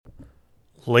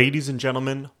Ladies and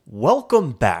gentlemen,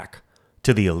 welcome back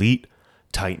to the Elite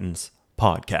Titans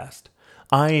podcast.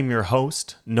 I am your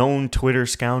host, known Twitter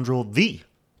scoundrel, the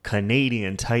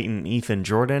Canadian Titan Ethan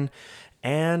Jordan,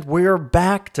 and we're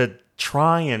back to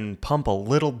try and pump a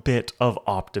little bit of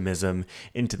optimism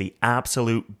into the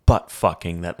absolute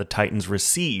butt-fucking that the Titans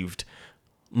received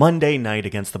Monday night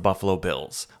against the Buffalo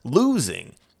Bills,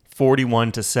 losing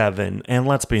 41-7, and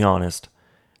let's be honest,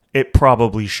 it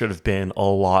probably should have been a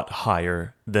lot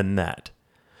higher than that.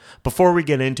 Before we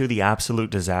get into the absolute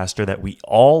disaster that we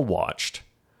all watched,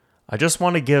 I just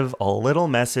want to give a little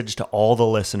message to all the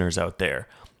listeners out there.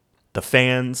 The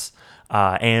fans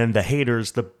and the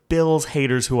haters, the Bills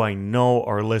haters who I know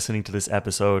are listening to this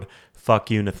episode. Fuck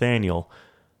you, Nathaniel.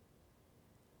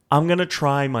 I'm going to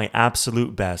try my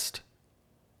absolute best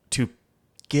to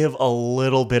give a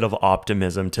little bit of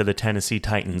optimism to the Tennessee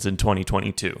Titans in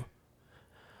 2022.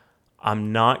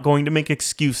 I'm not going to make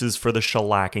excuses for the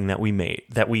shellacking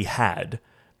that we had,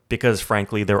 because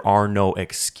frankly, there are no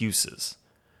excuses.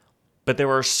 But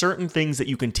there are certain things that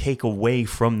you can take away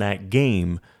from that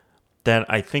game that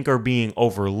I think are being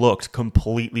overlooked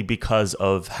completely because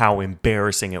of how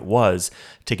embarrassing it was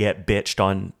to get bitched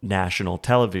on national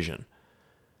television.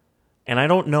 And I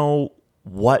don't know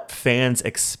what fans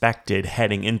expected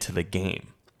heading into the game.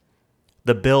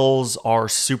 The Bills are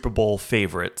Super Bowl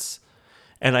favorites.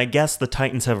 And I guess the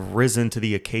Titans have risen to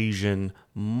the occasion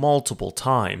multiple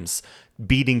times,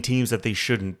 beating teams that they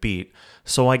shouldn't beat.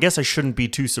 So I guess I shouldn't be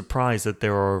too surprised that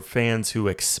there are fans who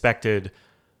expected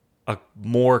a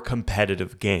more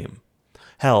competitive game.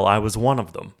 Hell, I was one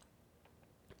of them.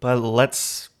 But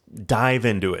let's dive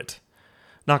into it.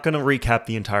 Not going to recap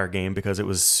the entire game because it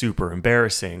was super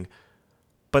embarrassing,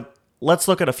 but let's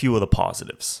look at a few of the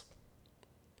positives.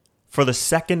 For the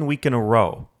second week in a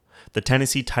row, the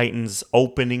Tennessee Titans'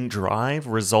 opening drive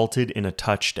resulted in a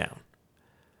touchdown.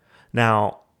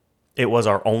 Now, it was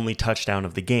our only touchdown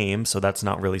of the game, so that's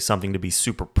not really something to be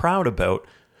super proud about.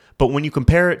 But when you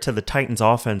compare it to the Titans'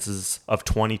 offenses of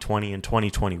 2020 and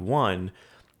 2021,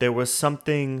 there was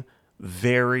something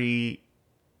very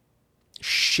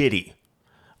shitty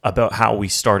about how we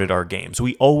started our games.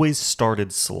 We always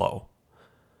started slow.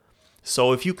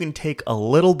 So if you can take a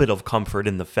little bit of comfort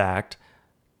in the fact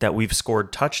that we've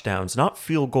scored touchdowns, not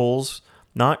field goals,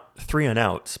 not 3 and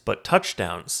outs, but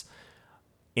touchdowns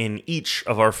in each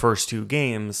of our first 2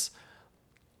 games,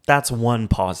 that's one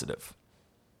positive.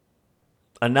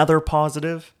 Another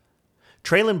positive,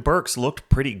 Treylon Burks looked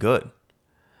pretty good.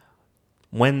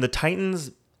 When the Titans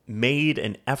made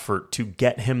an effort to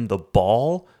get him the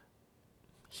ball,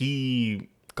 he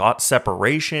got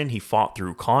separation, he fought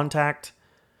through contact,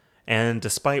 and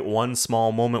despite one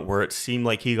small moment where it seemed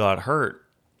like he got hurt,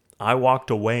 I walked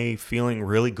away feeling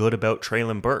really good about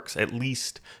Treylon Burks, at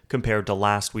least compared to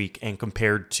last week and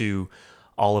compared to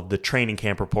all of the training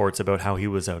camp reports about how he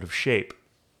was out of shape.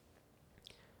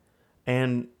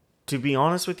 And to be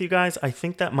honest with you guys, I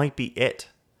think that might be it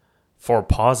for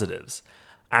positives.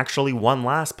 Actually, one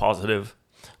last positive,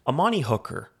 Amani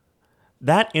Hooker.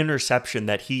 That interception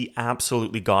that he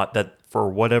absolutely got, that for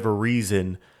whatever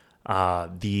reason,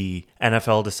 the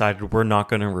NFL decided we're not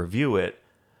going to review it.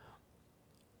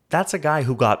 That's a guy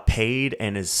who got paid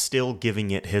and is still giving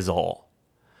it his all.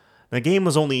 The game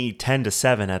was only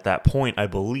 10-7 at that point, I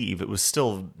believe. It was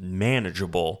still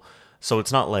manageable. So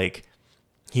it's not like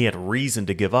he had reason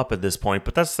to give up at this point,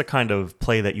 but that's the kind of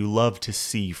play that you love to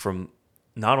see from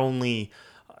not only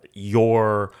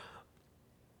your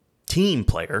team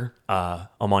player,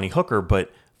 Amani Hooker,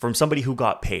 but from somebody who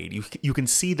got paid. You can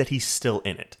see that he's still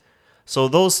in it. So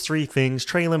those 3 things,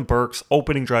 Treylon Burks'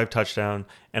 opening drive touchdown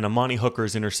and Amani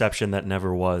Hooker's interception that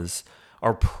never was,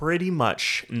 are pretty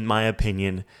much, in my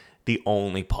opinion, the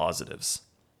only positives.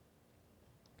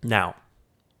 Now,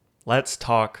 let's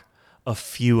talk a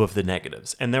few of the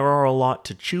negatives. And there are a lot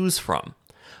to choose from.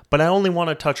 But I only want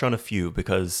to touch on a few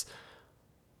because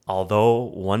although,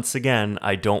 once again,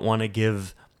 I don't want to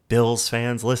give Bills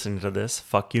fans listening to this,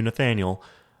 fuck you, Nathaniel,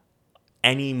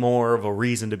 any more of a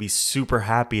reason to be super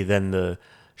happy than the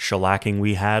shellacking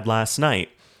we had last night,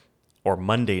 or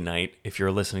Monday night, if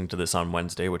you're listening to this on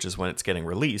Wednesday, which is when it's getting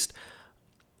released,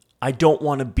 I don't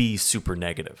want to be super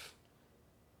negative.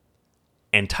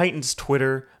 And Titans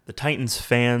Twitter, the Titans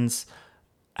fans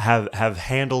have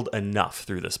handled enough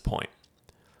through this point.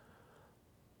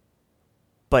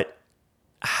 But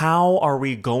how are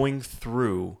we going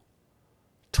through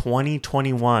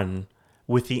 2021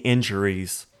 with the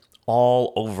injuries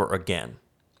all over again?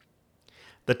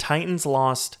 The Titans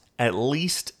lost at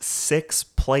least 6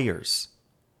 players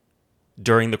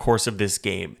during the course of this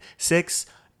game. 6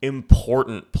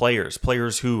 important players,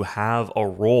 players who have a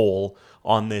role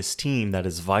on this team that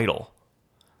is vital.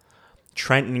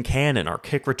 Trenton Cannon, our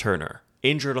kick returner,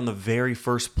 injured on the very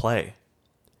first play.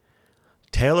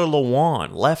 Taylor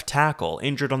Lewan, left tackle,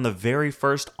 injured on the very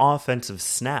first offensive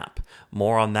snap.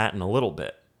 More on that in a little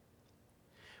bit.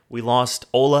 We lost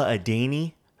Ola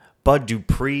Adeni, Bud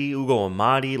Dupree, Ugo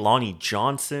Amadi, Lonnie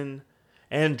Johnson,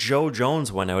 and Joe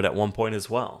Jones went out at one point as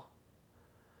well.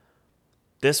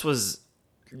 This was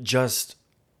just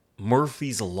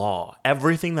Murphy's Law.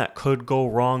 Everything that could go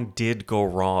wrong did go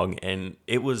wrong, and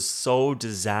it was so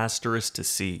disastrous to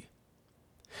see.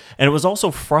 And it was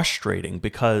also frustrating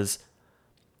because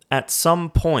at some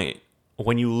point,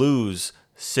 when you lose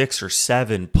 6 or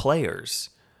 7 players,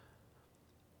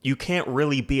 you can't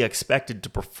really be expected to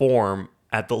perform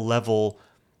at the level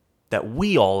that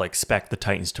we all expect the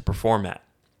Titans to perform at.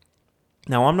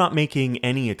 Now, I'm not making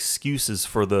any excuses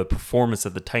for the performance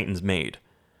that the Titans made,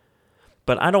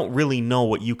 but I don't really know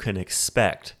what you can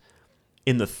expect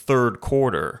in the third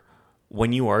quarter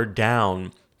when you are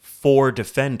down 4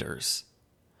 defenders,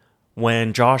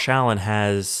 when Josh Allen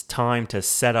has time to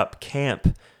set up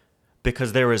camp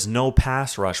because there is no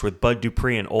pass rush with Bud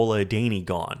Dupree and Ola Adeni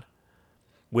gone,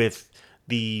 with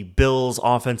the Bills'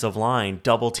 offensive line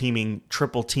double teaming,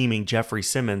 triple teaming Jeffrey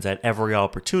Simmons at every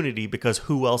opportunity because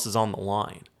who else is on the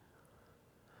line?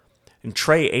 And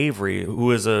Trey Avery,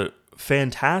 who is a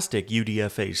fantastic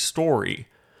UDFA story,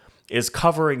 is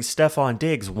covering Stephon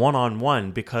Diggs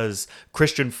one-on-one because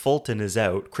Christian Fulton is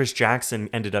out. Chris Jackson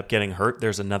ended up getting hurt.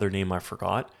 There's another name I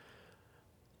forgot.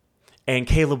 And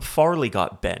Caleb Farley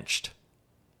got benched.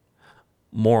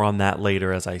 More on that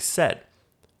later, as I said.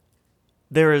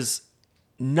 There is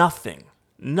nothing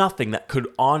that could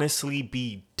honestly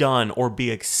be done or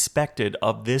be expected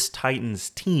of this Titans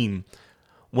team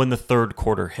when the third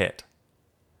quarter hit.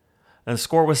 And the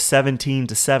score was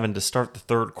 17-7 to start the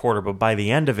third quarter, but by the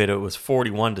end of it, it was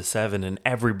 41-7, and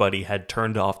everybody had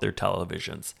turned off their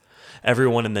televisions.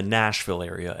 Everyone in the Nashville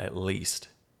area, at least.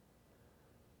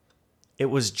 It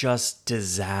was just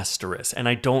disastrous, and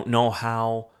I don't know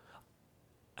how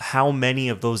many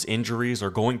of those injuries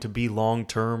are going to be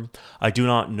long-term. I do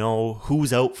not know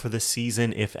who's out for the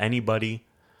season, if anybody.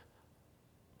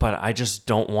 But I just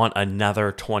don't want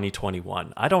another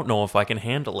 2021. I don't know if I can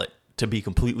handle it, to be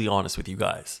completely honest with you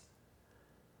guys.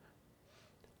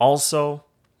 Also,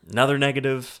 another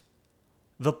negative,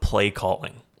 the play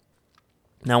calling.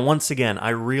 Now, once again, I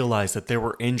realized that there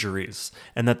were injuries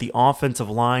and that the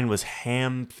offensive line was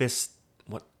ham-fist.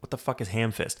 What the fuck is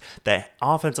ham-fist? The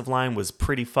offensive line was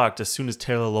pretty fucked as soon as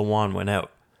Taylor Lewan went out.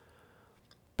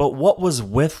 But what was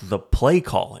with the play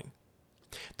calling?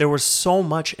 There was so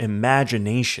much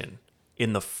imagination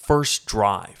in the first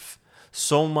drive.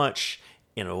 So much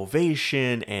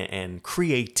innovation and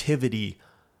creativity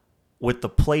with the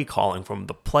play calling, from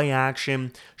the play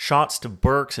action, shots to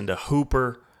Burks and to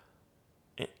Hooper.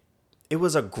 It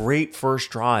was a great first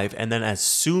drive, and then as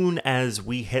soon as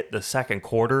we hit the second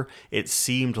quarter, it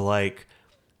seemed like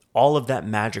all of that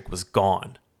magic was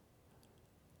gone.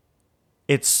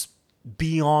 It's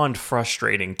beyond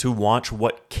frustrating to watch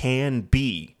what can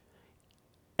be,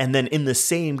 and then in the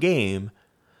same game,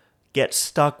 get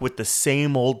stuck with the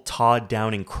same old Todd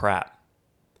Downing crap.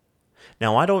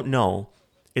 Now, I don't know.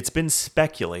 It's been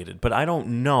speculated, but I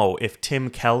don't know if Tim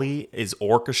Kelly is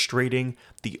orchestrating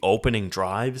the opening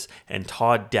drives and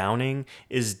Todd Downing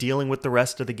is dealing with the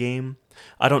rest of the game.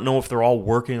 I don't know if they're all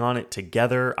working on it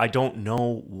together. I don't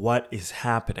know what is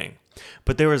happening.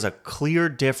 But there is a clear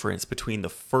difference between the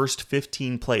first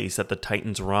 15 plays that the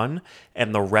Titans run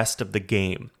and the rest of the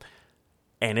game.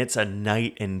 And it's a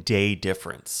night and day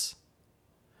difference.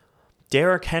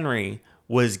 Derrick Henry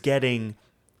was getting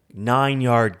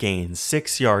 9-yard gains,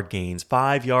 6-yard gains,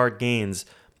 5-yard gains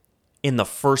in the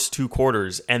first 2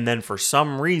 quarters. And then for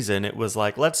some reason, it was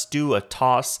like, let's do a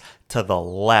toss to the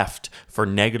left for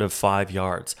 -5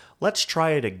 yards. Let's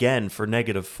try it again for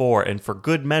 -4. And for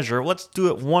good measure, let's do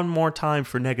it one more time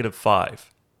for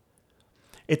 -5.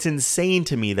 It's insane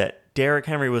to me that Derrick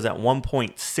Henry was at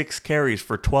 1.6 carries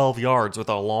for 12 yards with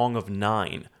a long of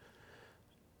 9.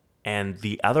 And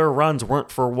the other runs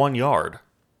weren't for 1 yard.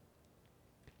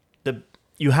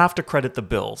 You have to credit the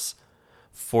Bills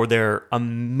for their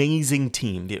amazing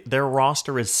team. Their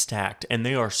roster is stacked, and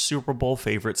they are Super Bowl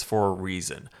favorites for a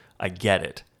reason. I get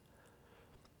it.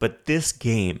 But this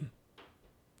game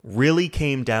really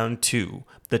came down to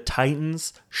the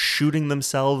Titans shooting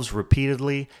themselves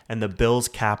repeatedly and the Bills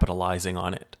capitalizing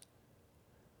on it.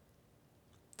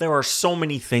 There are so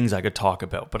many things I could talk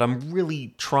about, but I'm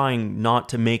really trying not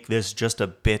to make this just a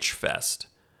bitch fest,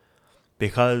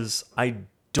 because I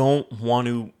don't want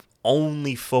to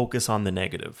only focus on the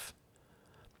negative.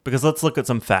 Because let's look at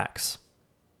some facts.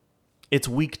 It's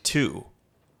week 2.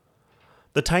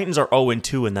 The Titans are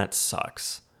 0-2 and that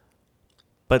sucks.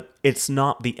 But it's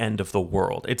not the end of the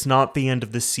world. It's not the end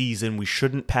of the season. We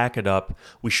shouldn't pack it up.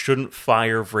 We shouldn't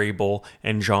fire Vrabel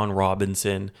and John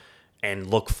Robinson and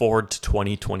look forward to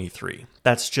 2023.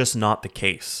 That's just not the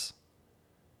case.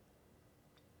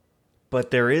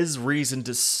 But there is reason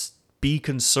to be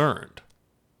concerned.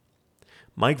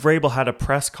 Mike Vrabel had a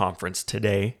press conference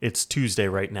today. It's Tuesday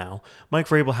right now. Mike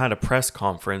Vrabel had a press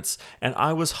conference, and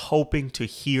I was hoping to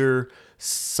hear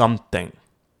something.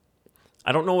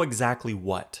 I don't know exactly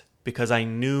what, because I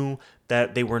knew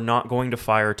that they were not going to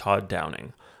fire Todd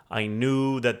Downing. I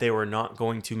knew that they were not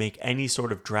going to make any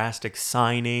sort of drastic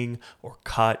signing or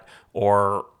cut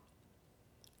or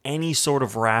any sort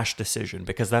of rash decision,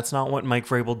 because that's not what Mike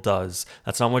Vrabel does.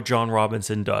 That's not what John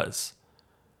Robinson does.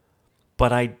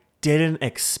 But I didn't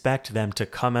expect them to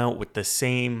come out with the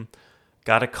same,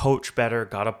 gotta coach better,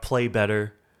 gotta play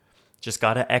better, just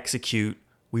gotta execute,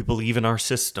 we believe in our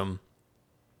system.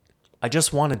 I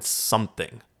just wanted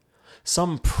something,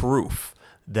 some proof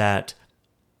that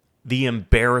the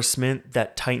embarrassment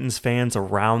that Titans fans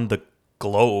around the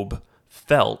globe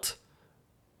felt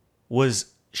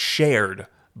was shared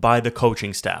by the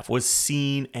coaching staff, was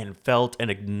seen and felt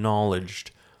and acknowledged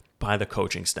by the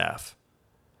coaching staff.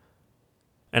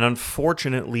 And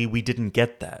unfortunately, we didn't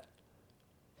get that.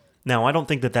 Now, I don't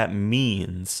think that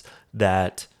means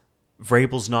that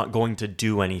Vrabel's not going to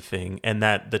do anything and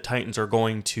that the Titans are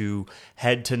going to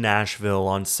head to Nashville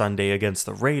on Sunday against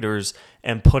the Raiders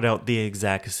and put out the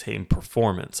exact same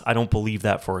performance. I don't believe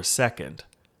that for a second.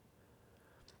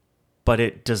 But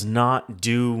it does not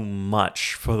do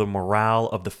much for the morale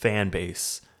of the fan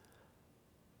base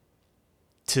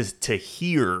to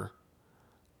hear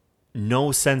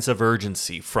no sense of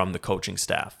urgency from the coaching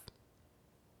staff.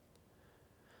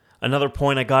 Another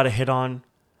point I got to hit on,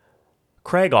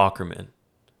 Craig Aukerman.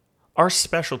 Our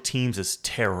special teams is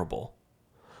terrible.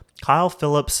 Kyle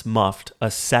Phillips muffed a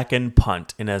second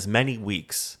punt in as many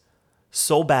weeks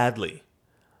so badly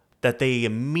that they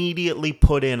immediately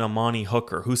put in Amani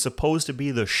Hooker, who's supposed to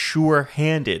be the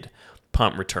sure-handed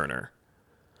punt returner,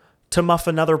 to muff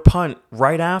another punt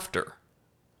right after.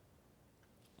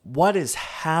 What is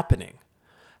happening?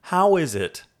 How is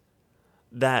it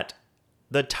that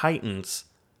the Titans,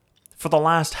 for the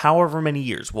last however many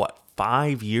years,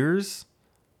 5 years,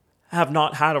 have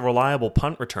not had a reliable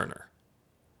punt returner?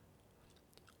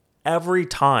 Every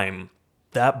time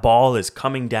that ball is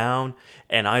coming down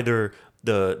and either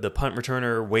the punt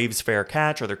returner waves fair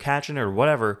catch or they're catching it or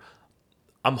whatever,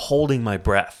 I'm holding my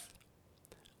breath.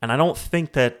 And I don't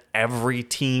think that every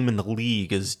team in the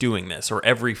league is doing this, or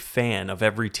every fan of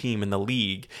every team in the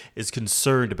league is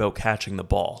concerned about catching the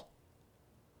ball.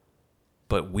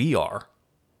 But we are.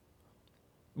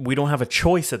 We don't have a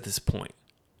choice at this point.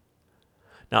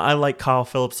 Now, I like Kyle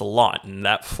Phillips a lot, and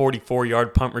that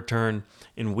 44-yard punt return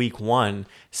in week 1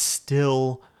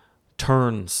 still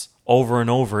turns over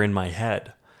and over in my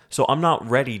head. So I'm not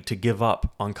ready to give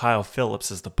up on Kyle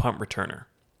Phillips as the punt returner.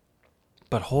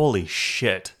 But holy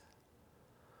shit,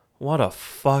 what a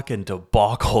fucking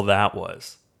debacle that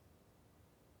was.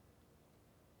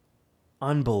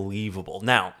 Unbelievable.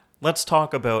 Now, let's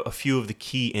talk about a few of the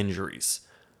key injuries.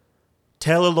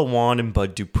 Taylor Lewan and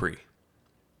Bud Dupree.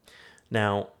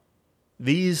 Now,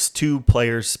 these two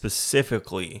players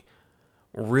specifically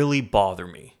really bother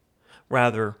me.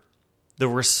 Rather, the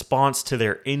response to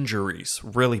their injuries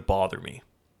really bother me.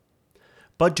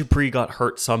 Bud Dupree got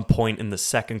hurt some point in the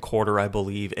second quarter, I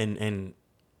believe, and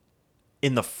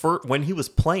in the first, when he was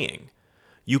playing,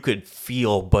 you could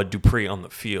feel Bud Dupree on the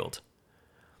field.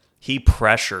 He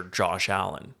pressured Josh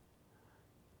Allen.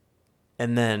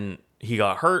 And then he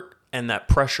got hurt, and that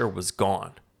pressure was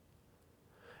gone.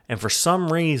 And for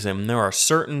some reason, there are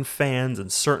certain fans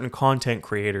and certain content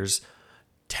creators,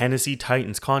 Tennessee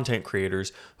Titans content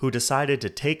creators, who decided to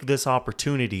take this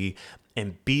opportunity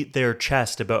and beat their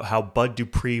chest about how Bud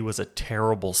Dupree was a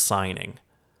terrible signing.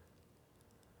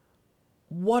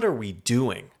 What are we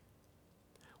doing?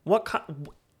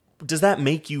 Does that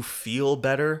make you feel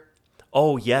better?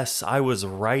 Oh yes, I was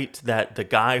right that the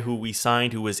guy who we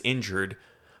signed who was injured,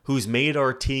 who's made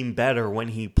our team better when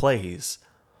he plays,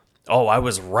 oh, I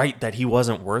was right that he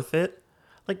wasn't worth it?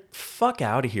 Like, fuck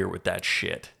out of here with that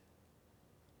shit.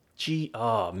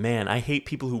 Oh man, I hate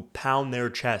people who pound their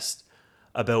chest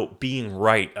about being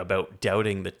right, about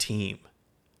doubting the team.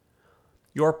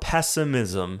 Your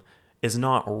pessimism is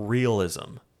not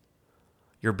realism.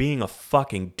 You're being a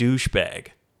fucking douchebag.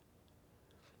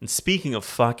 And speaking of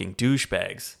fucking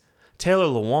douchebags, Taylor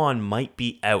Lewan might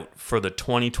be out for the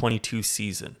 2022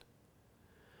 season.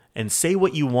 And say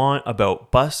what you want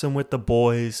about busting with the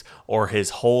boys or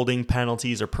his holding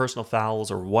penalties or personal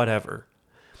fouls or whatever.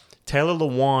 Taylor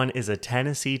Lewan is a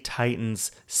Tennessee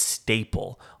Titans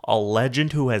staple, a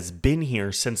legend who has been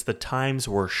here since the times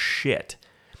were shit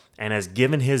and has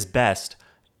given his best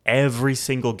every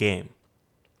single game.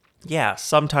 Yeah,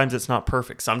 sometimes it's not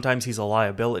perfect. Sometimes he's a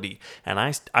liability. And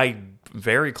I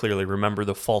very clearly remember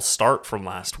the false start from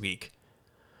last week.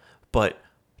 But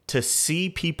to see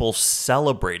people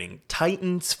celebrating,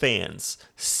 Titans fans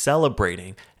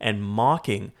celebrating and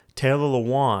mocking Taylor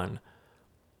Lewan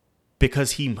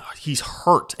because he's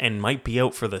hurt and might be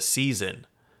out for the season.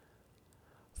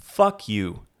 Fuck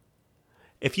you.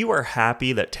 If you are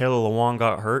happy that Taylor Lewan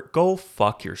got hurt, go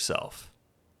fuck yourself.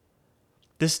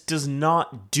 This does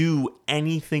not do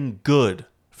anything good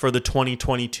for the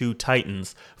 2022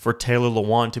 Titans for Taylor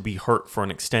Lewan to be hurt for an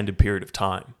extended period of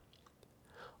time.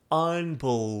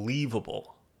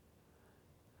 Unbelievable.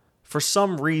 For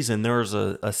some reason, there's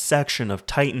a section of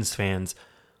Titans fans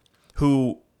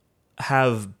who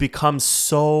have become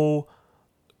so,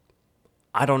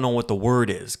 I don't know what the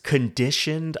word is,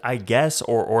 conditioned, I guess,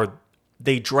 or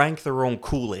they drank their own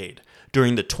Kool-Aid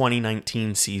during the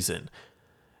 2019 season.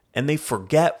 And they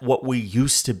forget what we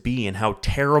used to be and how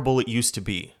terrible it used to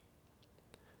be.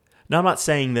 Now, I'm not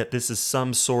saying that this is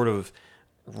some sort of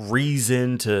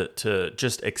reason to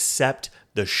just accept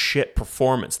the shit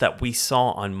performance that we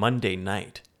saw on Monday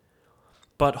night.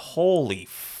 But holy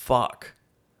fuck.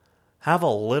 Have a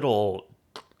little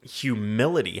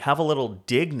humility. Have a little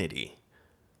dignity.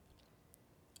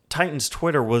 Titans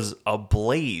Twitter was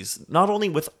ablaze, not only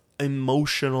with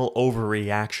emotional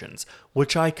overreactions,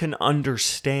 which I can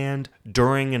understand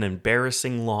during an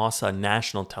embarrassing loss on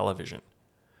national television,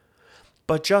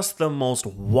 but just the most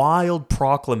wild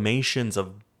proclamations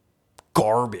of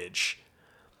garbage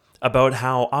about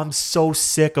how I'm so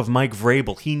sick of Mike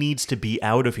Vrabel, he needs to be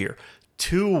out of here.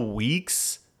 2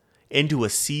 weeks into a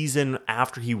season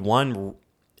after he won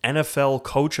NFL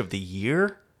Coach of the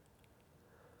Year?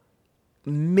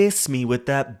 Miss me with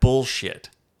that bullshit.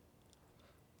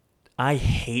 I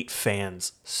hate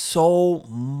fans so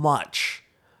much.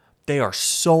 They are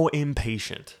so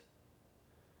impatient.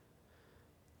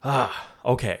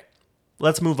 Okay.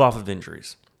 Let's move off of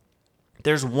injuries.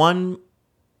 There's one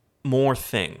more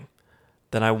thing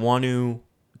that I want to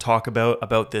talk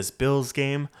about this Bills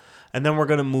game, and then we're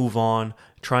going to move on,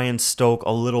 try and stoke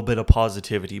a little bit of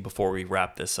positivity before we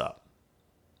wrap this up.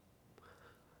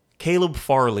 Caleb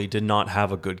Farley did not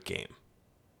have a good game.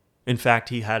 In fact,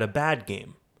 he had a bad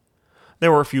game.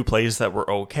 There were a few plays that were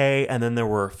okay, and then there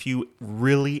were a few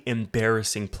really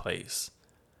embarrassing plays.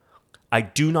 I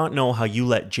do not know how you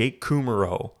let Jake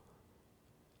Kumaro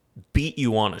beat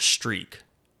you on a streak.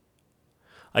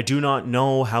 I do not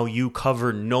know how you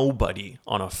cover nobody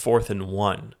on a 4th and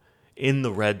 1 in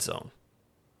the red zone.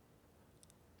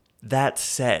 That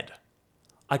said,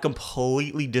 I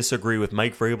completely disagree with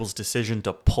Mike Vrabel's decision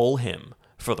to pull him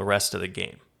for the rest of the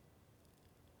game.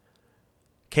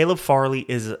 Caleb Farley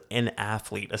is an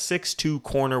athlete, a 6'2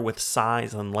 corner with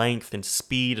size and length and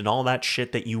speed and all that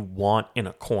shit that you want in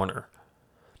a corner.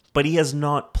 But he has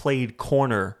not played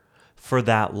corner for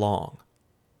that long.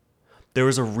 There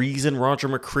is a reason Roger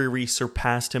McCreary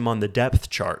surpassed him on the depth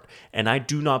chart, and I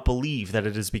do not believe that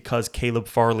it is because Caleb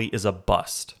Farley is a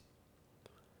bust.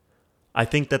 I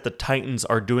think that the Titans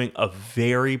are doing a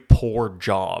very poor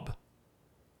job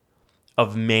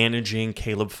of managing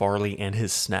Caleb Farley and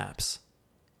his snaps.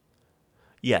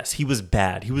 Yes, he was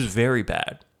bad. He was very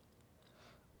bad.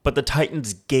 But the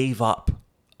Titans gave up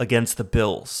against the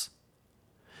Bills.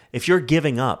 If you're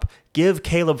giving up, give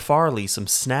Caleb Farley some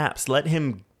snaps. Let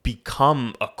him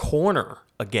become a corner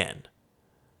again.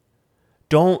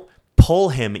 Don't pull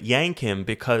him, yank him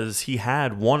because he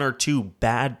had 1 or 2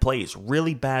 bad plays,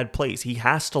 really bad plays. He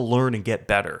has to learn and get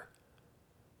better.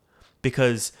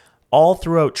 Because all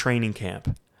throughout training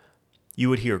camp, you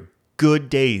would hear good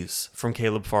days from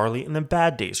Caleb Farley and then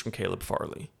bad days from Caleb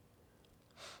Farley.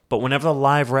 But whenever the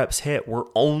live reps hit, we're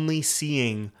only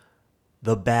seeing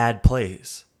the bad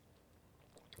plays.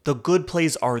 The good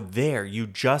plays are there. You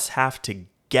just have to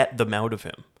get them out of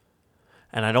him.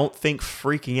 And I don't think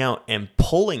freaking out and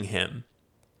pulling him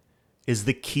is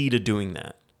the key to doing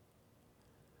that.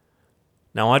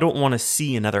 Now, I don't want to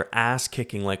see another ass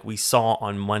kicking like we saw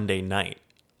on Monday night.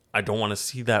 I don't want to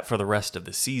see that for the rest of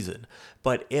the season.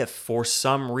 But if, for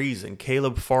some reason,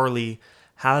 Caleb Farley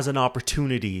has an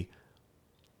opportunity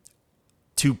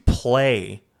to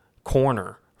play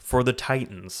corner for the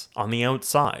Titans on the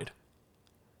outside,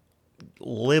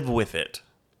 live with it.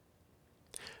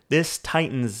 This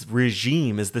Titans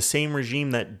regime is the same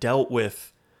regime that dealt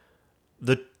with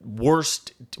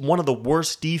one of the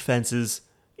worst defenses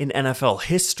in NFL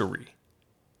history.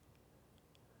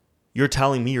 You're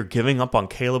telling me you're giving up on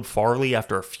Caleb Farley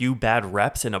after a few bad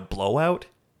reps in a blowout?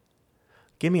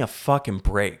 Give me a fucking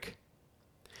break.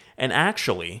 And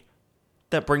actually,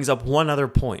 that brings up one other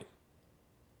point.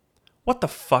 What the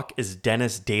fuck is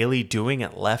Dennis Daly doing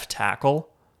at left tackle?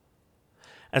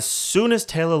 As soon as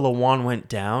Taylor Lewan went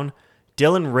down,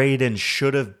 Dylan Radin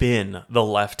should have been the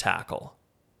left tackle.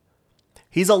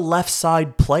 He's a left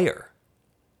side player.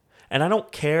 And I don't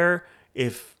care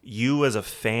if you as a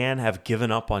fan have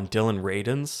given up on Dylan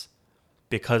Radins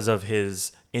because of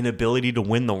his inability to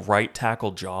win the right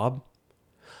tackle job,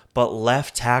 but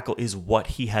left tackle is what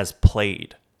he has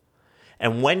played.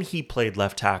 And when he played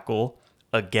left tackle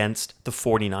against the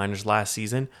 49ers last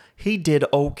season, he did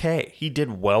okay. He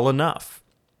did well enough.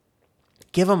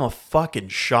 Give him a fucking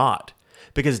shot,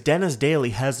 because Dennis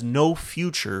Daly has no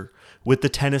future with the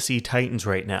Tennessee Titans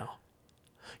right now.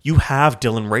 You have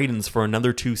Dylan Radins for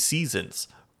another 2 seasons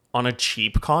on a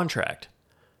cheap contract.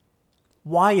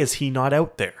 Why is he not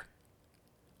out there?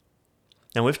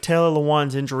 Now, if Taylor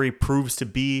Lewan's injury proves to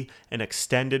be an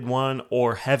extended one,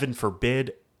 or heaven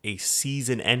forbid, a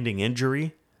season-ending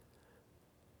injury,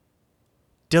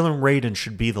 Dylan Radin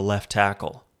should be the left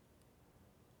tackle.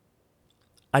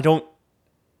 I don't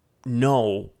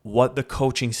know what the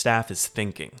coaching staff is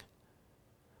thinking.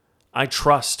 I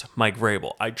trust Mike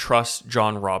Vrabel. I trust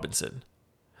John Robinson.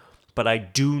 But I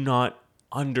do not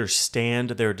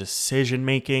understand their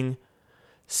decision-making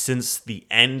since the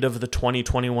end of the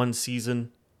 2021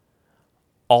 season,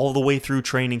 all the way through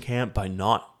training camp, by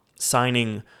not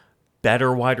signing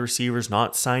better wide receivers,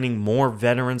 not signing more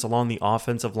veterans along the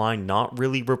offensive line, not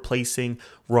really replacing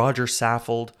Roger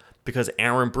Saffold, because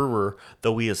Aaron Brewer,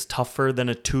 though he is tougher than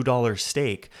a $2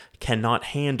 steak, cannot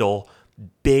handle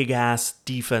big-ass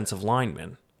defensive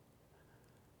linemen.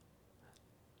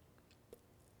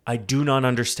 I do not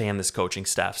understand this coaching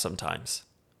staff sometimes.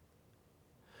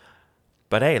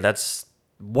 But hey, that's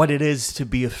what it is to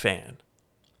be a fan.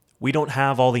 We don't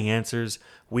have all the answers.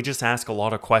 We just ask a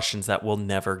lot of questions that will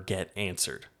never get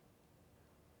answered.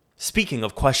 Speaking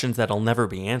of questions that'll never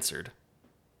be answered,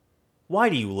 why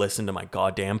do you listen to my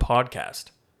goddamn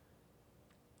podcast?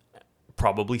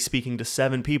 Probably speaking to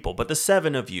 7 people, but the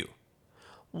 7 of you,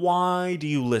 why do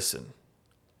you listen?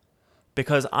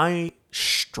 Because I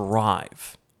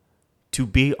strive to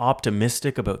be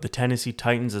optimistic about the Tennessee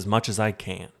Titans as much as I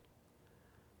can.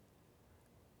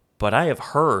 But I have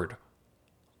heard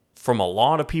from a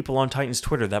lot of people on Titans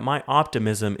Twitter that my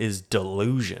optimism is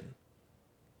delusion.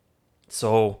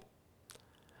 So,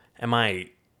 am I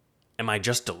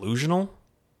just delusional?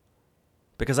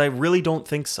 Because I really don't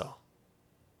think so.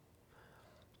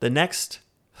 The next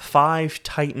 5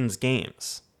 Titans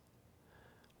games,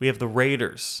 we have the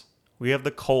Raiders, we have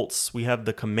the Colts, we have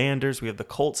the Commanders, we have the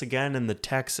Colts again, and the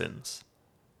Texans.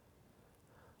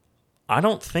 I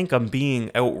don't think I'm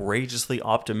being outrageously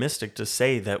optimistic to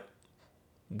say that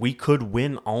we could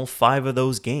win all 5 of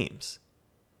those games.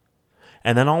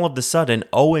 And then all of a sudden,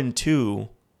 0-2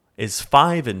 is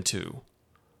 5-2.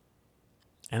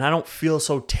 And I don't feel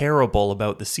so terrible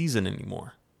about the season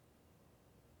anymore.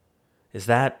 Is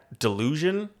that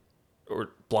delusion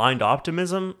or blind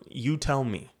optimism? You tell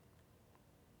me.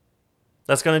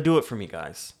 That's going to do it for me,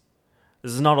 guys.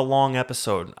 This is not a long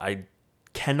episode. I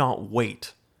cannot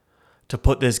wait to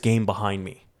put this game behind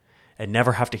me and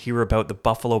never have to hear about the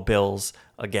Buffalo Bills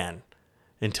again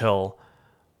until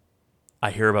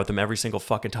I hear about them every single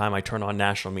fucking time I turn on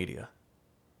national media.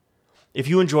 If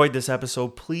you enjoyed this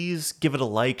episode, please give it a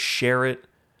like, share it.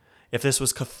 If this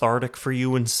was cathartic for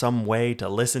you in some way to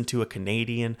listen to a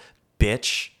Canadian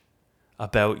bitch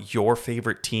about your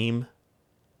favorite team.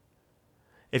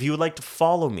 If you would like to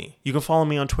follow me, you can follow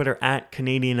me on Twitter at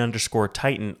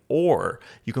Canadian_Titan, or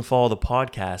you can follow the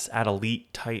podcast at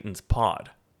Elite Titans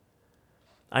Pod.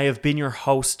 I have been your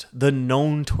host, the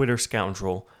known Twitter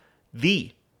scoundrel,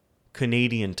 the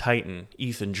Canadian Titan,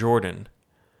 Ethan Jordan.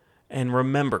 And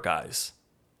remember, guys,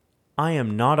 I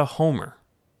am not a homer.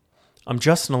 I'm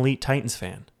just an Elite Titans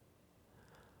fan.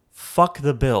 Fuck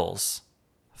the Bills.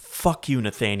 Fuck you,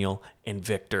 Nathaniel and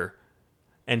Victor.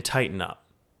 And tighten up.